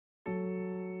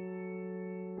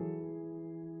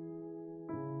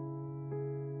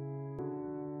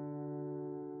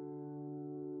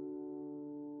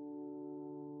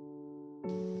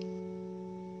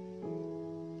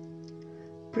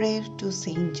Prayer to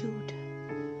Saint Jude.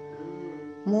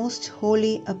 Most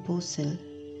Holy Apostle,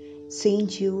 Saint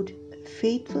Jude,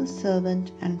 faithful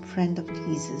servant and friend of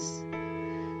Jesus,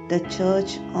 the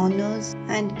Church honors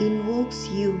and invokes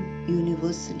you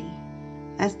universally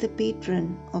as the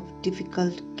patron of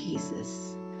difficult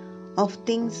cases, of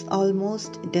things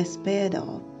almost despaired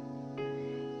of.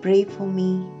 Pray for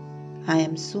me, I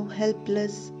am so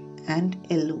helpless and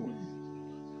alone.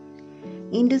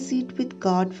 Intercede with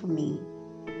God for me,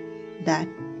 that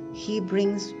He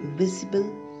brings visible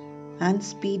and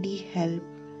speedy help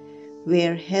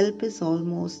where help is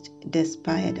almost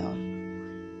despaired of.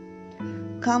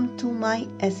 Come to my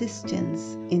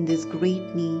assistance in this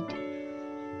great need,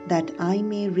 that I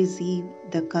may receive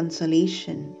the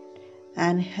consolation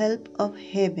and help of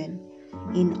heaven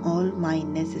in all my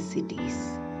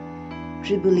necessities,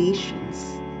 tribulations,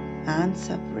 and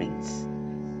sufferings,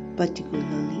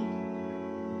 particularly.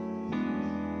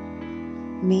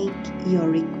 Make your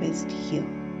request here,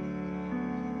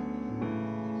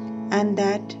 and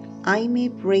that I may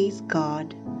praise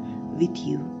God with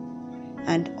you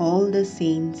and all the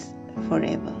saints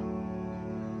forever.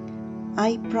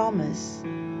 I promise,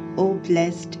 O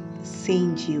blessed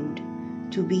Saint Jude,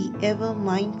 to be ever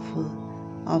mindful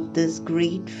of this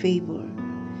great favor.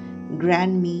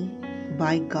 Grant me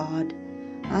by God,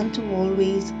 and to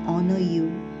always honor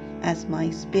you as my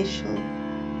special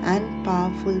and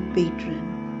powerful patron,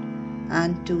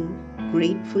 and to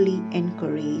gratefully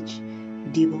encourage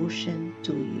devotion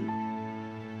to you.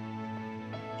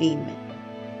 Amen.